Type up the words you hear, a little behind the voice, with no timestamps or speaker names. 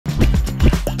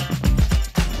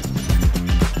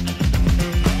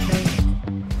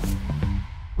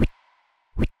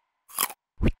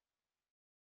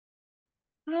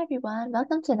Hi everyone,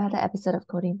 welcome to another episode of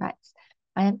Coding Bytes.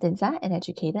 I am Tinza, an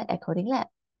educator at Coding Lab.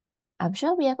 I'm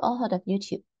sure we have all heard of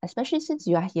YouTube, especially since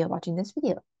you are here watching this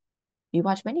video. We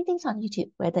watch many things on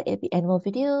YouTube, whether it be animal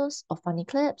videos, or funny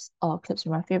clips, or clips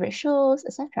from our favorite shows,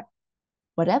 etc.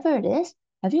 Whatever it is,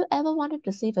 have you ever wanted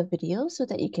to save a video so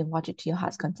that you can watch it to your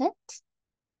heart's content?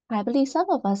 I believe some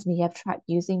of us may have tried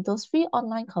using those free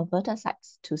online converter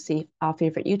sites to save our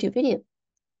favorite YouTube video.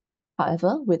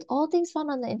 However, with all things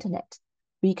found on the internet,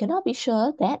 we cannot be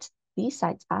sure that these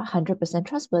sites are 100%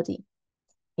 trustworthy.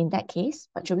 In that case,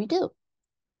 what should we do?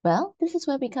 Well, this is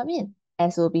where we come in,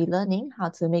 as we'll be learning how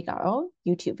to make our own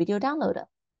YouTube video downloader.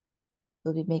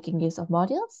 We'll be making use of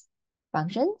modules,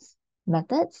 functions,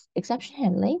 methods, exception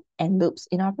handling, and loops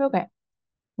in our program.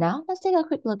 Now, let's take a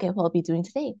quick look at what we'll be doing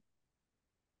today.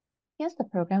 Here's the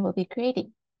program we'll be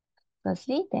creating.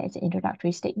 Firstly, there is an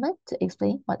introductory statement to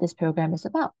explain what this program is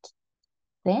about.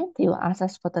 Then they will ask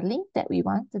us for the link that we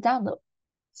want to download.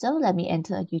 So let me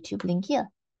enter a YouTube link here.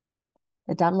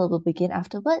 The download will begin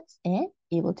afterwards, and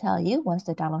it will tell you once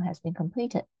the download has been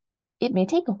completed. It may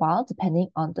take a while depending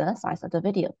on the size of the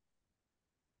video.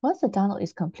 Once the download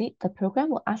is complete, the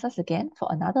program will ask us again for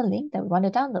another link that we want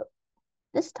to download.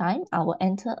 This time, I will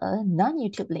enter a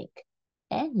non-YouTube link,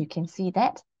 and you can see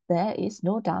that there is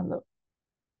no download.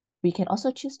 We can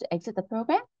also choose to exit the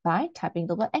program by typing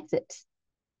the word exit.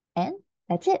 And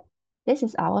that's it. This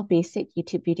is our basic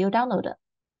YouTube video downloader.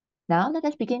 Now let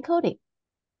us begin coding.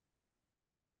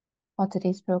 For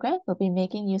today's program, we'll be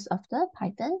making use of the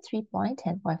Python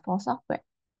 3.10.4 software.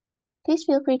 Please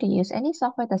feel free to use any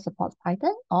software that supports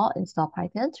Python or install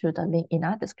Python through the link in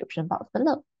our description box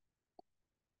below.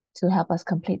 To help us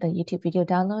complete the YouTube video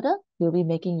downloader, we'll be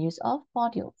making use of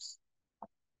modules.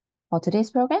 For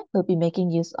today's program, we'll be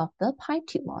making use of the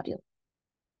PyTube module.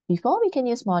 Before we can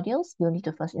use modules, we'll need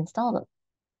to first install them.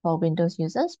 For Windows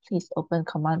users, please open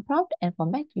Command Prompt, and for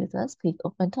Mac users, please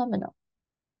open Terminal.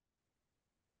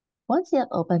 Once you have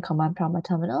opened Command Prompt or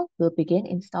Terminal, we'll begin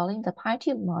installing the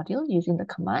PyTube module using the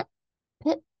command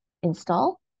pip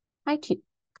install PyTube.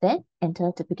 Then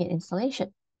enter to begin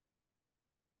installation.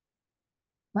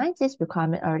 Mine says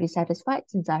requirement already satisfied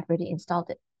since I've already installed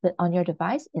it, but on your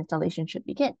device, installation should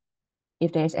begin.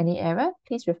 If there is any error,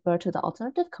 please refer to the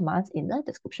alternative commands in the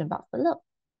description box below.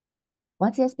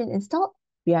 Once it has been installed,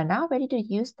 we are now ready to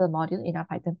use the module in our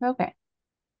Python program.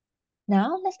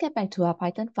 Now, let's get back to our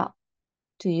Python file.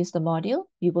 To use the module,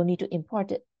 we will need to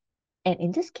import it. And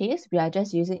in this case, we are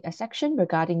just using a section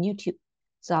regarding YouTube.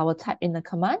 So I will type in the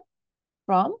command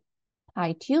from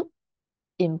PyTube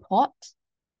import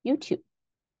YouTube.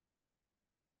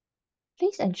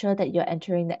 Please ensure that you're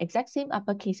entering the exact same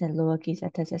uppercase and lowercase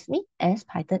letters as me, as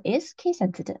Python is case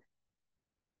sensitive.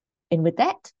 And with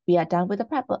that, we are done with the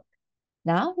prep work.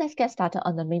 Now, let's get started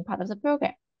on the main part of the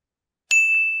program.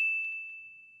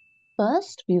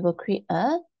 First, we will create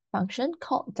a function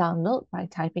called download by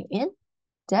typing in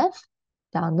def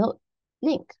download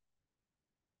link.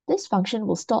 This function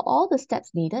will store all the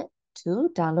steps needed to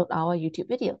download our YouTube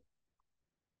video.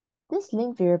 This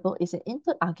link variable is an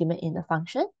input argument in the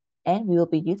function, and we will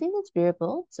be using this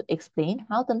variable to explain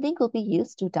how the link will be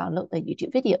used to download the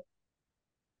YouTube video.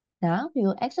 Now, we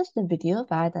will access the video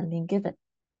via the link given.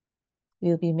 We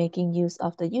will be making use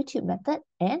of the YouTube method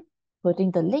and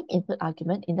putting the link input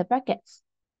argument in the brackets.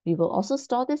 We will also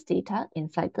store this data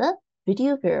inside the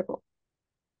video variable.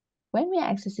 When we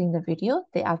are accessing the video,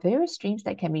 there are various streams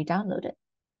that can be downloaded,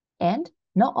 and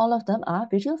not all of them are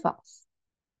video files.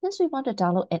 Since we want to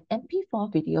download an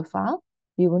MP4 video file,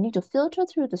 we will need to filter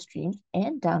through the streams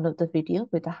and download the video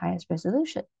with the highest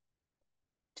resolution.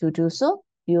 To do so,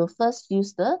 we will first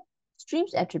use the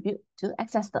streams attribute to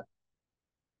access them.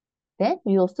 Then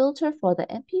we will filter for the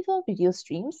MP4 video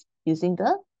streams using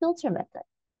the filter method.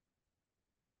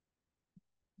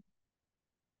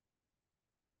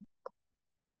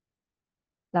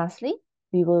 Lastly,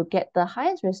 we will get the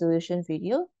highest resolution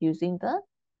video using the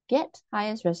get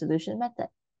highest resolution method.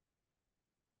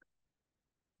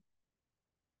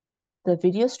 The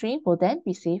video stream will then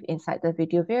be saved inside the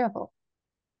video variable.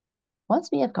 Once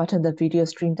we have gotten the video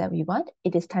stream that we want,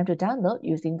 it is time to download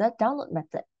using the download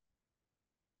method.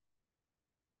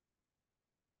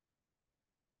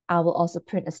 I will also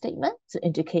print a statement to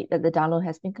indicate that the download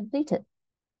has been completed.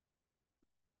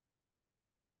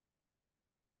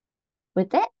 With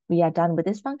that, we are done with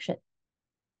this function.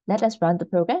 Let us run the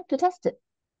program to test it.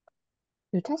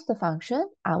 To test the function,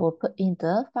 I will put in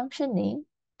the function name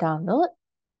download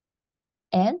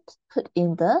and put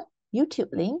in the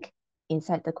YouTube link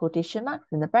inside the quotation marks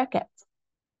in the brackets.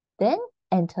 Then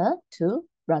enter to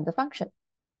run the function.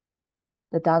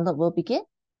 The download will begin,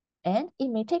 and it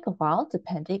may take a while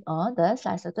depending on the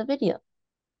size of the video.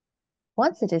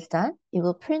 Once it is done, it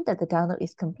will print that the download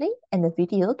is complete and the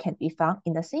video can be found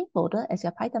in the same folder as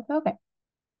your Python program.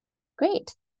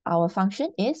 Great, our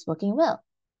function is working well.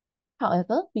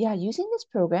 However, we are using this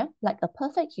program like a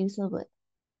perfect user would.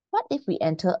 What if we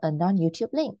enter a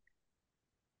non-YouTube link?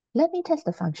 Let me test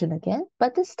the function again,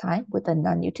 but this time with a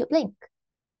non-YouTube link.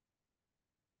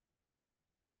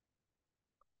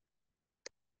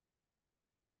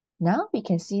 Now we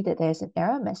can see that there is an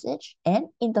error message, and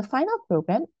in the final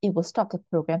program, it will stop the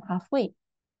program halfway.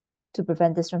 To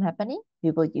prevent this from happening,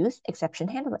 we will use exception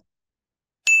handling.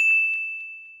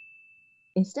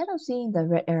 Instead of seeing the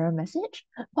red error message,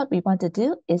 what we want to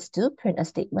do is to print a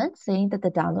statement saying that the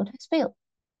download has failed.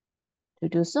 To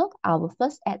do so, I will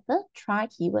first add the try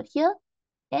keyword here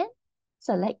and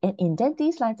select and indent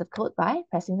these lines of code by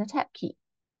pressing the tab key.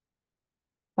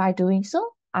 By doing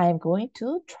so, I am going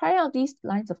to try out these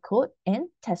lines of code and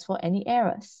test for any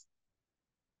errors.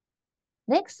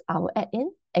 Next, I will add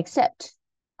in except.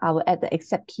 I will add the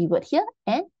except keyword here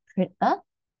and print a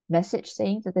message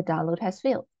saying that the download has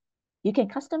failed. You can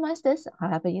customize this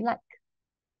however you like.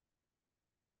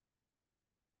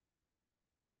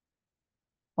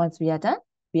 Once we are done,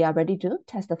 we are ready to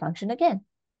test the function again.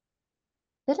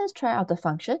 Let us try out the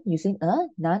function using a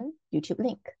non-YouTube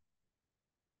link.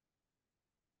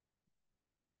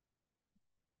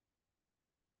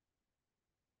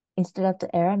 Instead of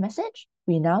the error message,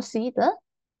 we now see the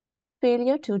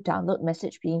failure to download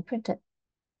message being printed.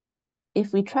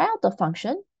 If we try out the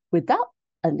function without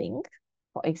a link,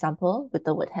 for example, with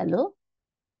the word hello,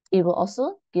 it will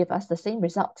also give us the same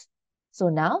result. So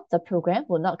now the program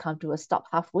will not come to a stop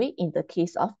halfway in the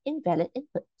case of invalid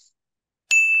inputs.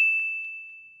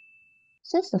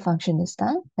 Since the function is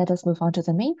done, let us move on to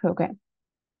the main program.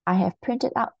 I have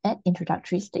printed out an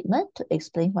introductory statement to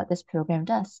explain what this program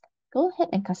does. Go ahead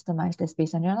and customize this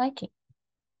based on your liking.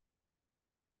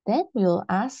 Then we will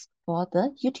ask for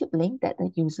the YouTube link that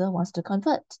the user wants to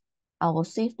convert. I will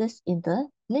save this in the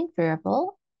link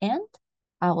variable and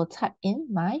I will type in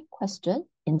my question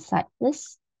inside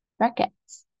this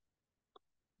brackets.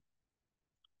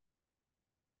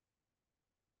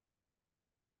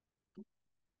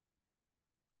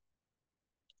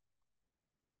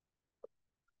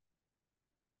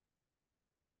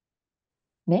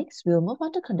 Next, we'll move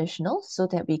on to conditionals so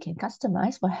that we can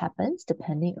customize what happens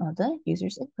depending on the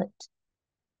user's input.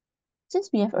 Since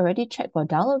we have already checked for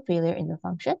download failure in the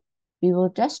function, we will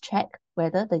just check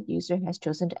whether the user has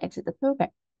chosen to exit the program.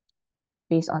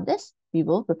 Based on this, we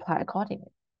will reply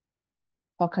accordingly.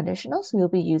 For conditionals, we will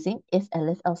be using if,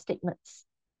 elif, else statements.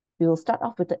 We will start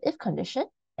off with the if condition,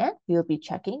 and we will be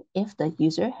checking if the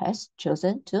user has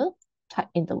chosen to type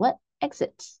in the word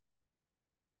exit.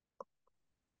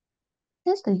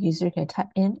 Since the user can type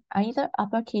in either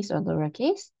uppercase or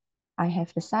lowercase, I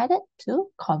have decided to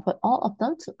convert all of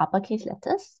them to uppercase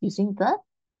letters using the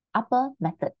upper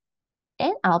method.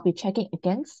 And I'll be checking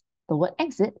against the word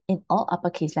exit in all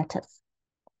uppercase letters.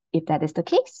 If that is the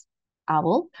case, I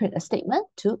will print a statement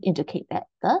to indicate that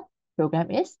the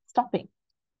program is stopping.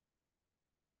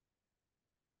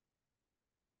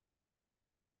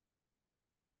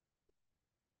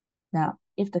 Now,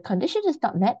 if the condition is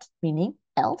not met, meaning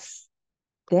else,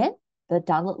 then the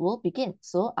download will begin.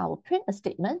 So I will print a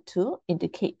statement to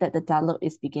indicate that the download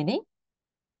is beginning.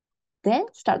 Then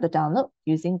start the download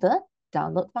using the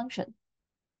download function.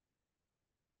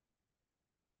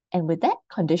 And with that,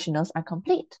 conditionals are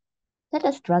complete. Let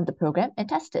us run the program and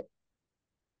test it.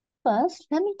 First,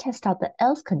 let me test out the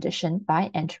else condition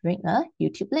by entering a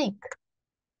YouTube link.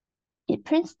 It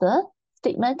prints the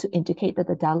statement to indicate that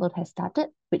the download has started,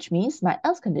 which means my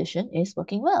else condition is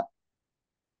working well.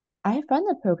 I have run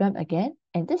the program again,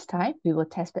 and this time we will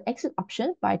test the exit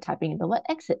option by typing in the word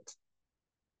exit.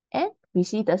 And we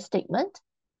see the statement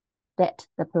that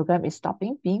the program is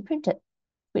stopping being printed,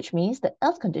 which means the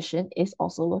else condition is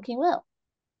also working well.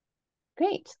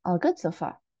 Great, all good so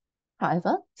far.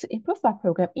 However, to improve our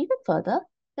program even further,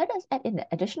 let us add in an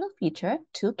additional feature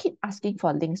to keep asking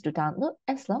for links to download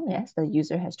as long as the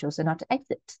user has chosen not to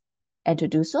exit. And to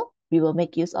do so, we will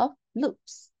make use of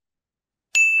loops.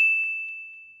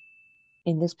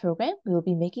 In this program, we will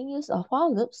be making use of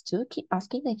while loops to keep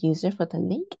asking the user for the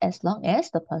link as long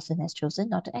as the person has chosen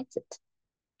not to exit.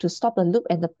 To stop the loop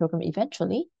and the program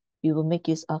eventually, we will make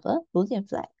use of a Boolean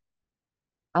flag.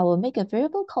 I will make a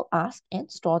variable called ask and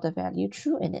store the value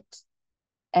true in it.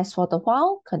 As for the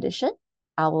while condition,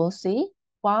 I will say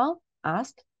while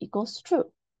ask equals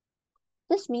true.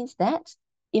 This means that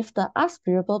if the ask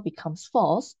variable becomes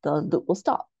false, the loop will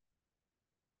stop.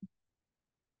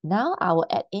 Now I will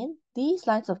add in these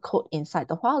lines of code inside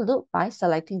the while loop by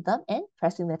selecting them and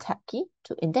pressing the tab key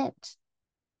to indent.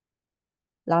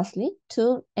 Lastly,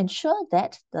 to ensure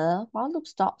that the while loop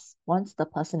stops once the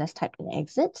person has typed in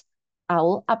exit, I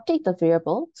will update the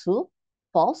variable to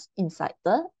false inside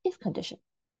the if condition.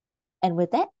 And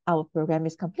with that, our program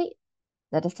is complete.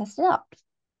 Let us test it out.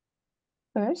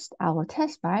 First, I will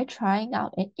test by trying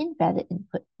out an invalid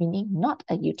input, meaning not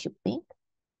a YouTube link.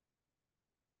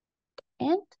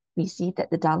 And we see that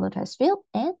the download has failed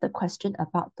and the question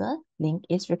about the link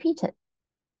is repeated.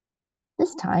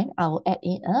 This time, I will add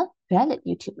in a valid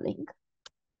YouTube link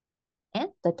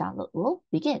and the download will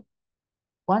begin.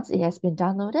 Once it has been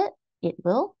downloaded, it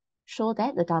will show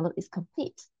that the download is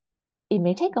complete. It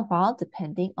may take a while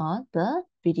depending on the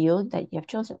video that you have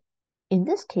chosen. In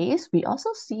this case, we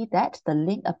also see that the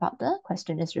link about the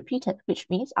question is repeated, which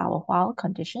means our while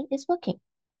condition is working.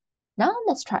 Now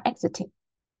let's try exiting.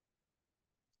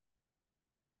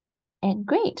 And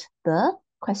great, the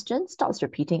question stops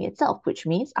repeating itself, which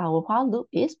means our while loop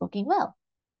is working well.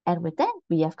 And with that,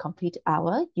 we have completed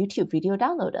our YouTube video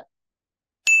downloader.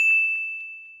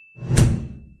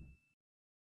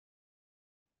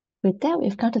 With that,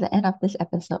 we've come to the end of this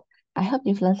episode. I hope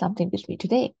you've learned something with me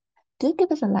today. Do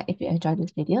give us a like if you enjoyed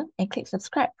this video and click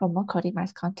subscribe for more Coding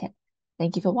Bytes content.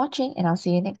 Thank you for watching and I'll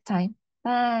see you next time.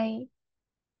 Bye!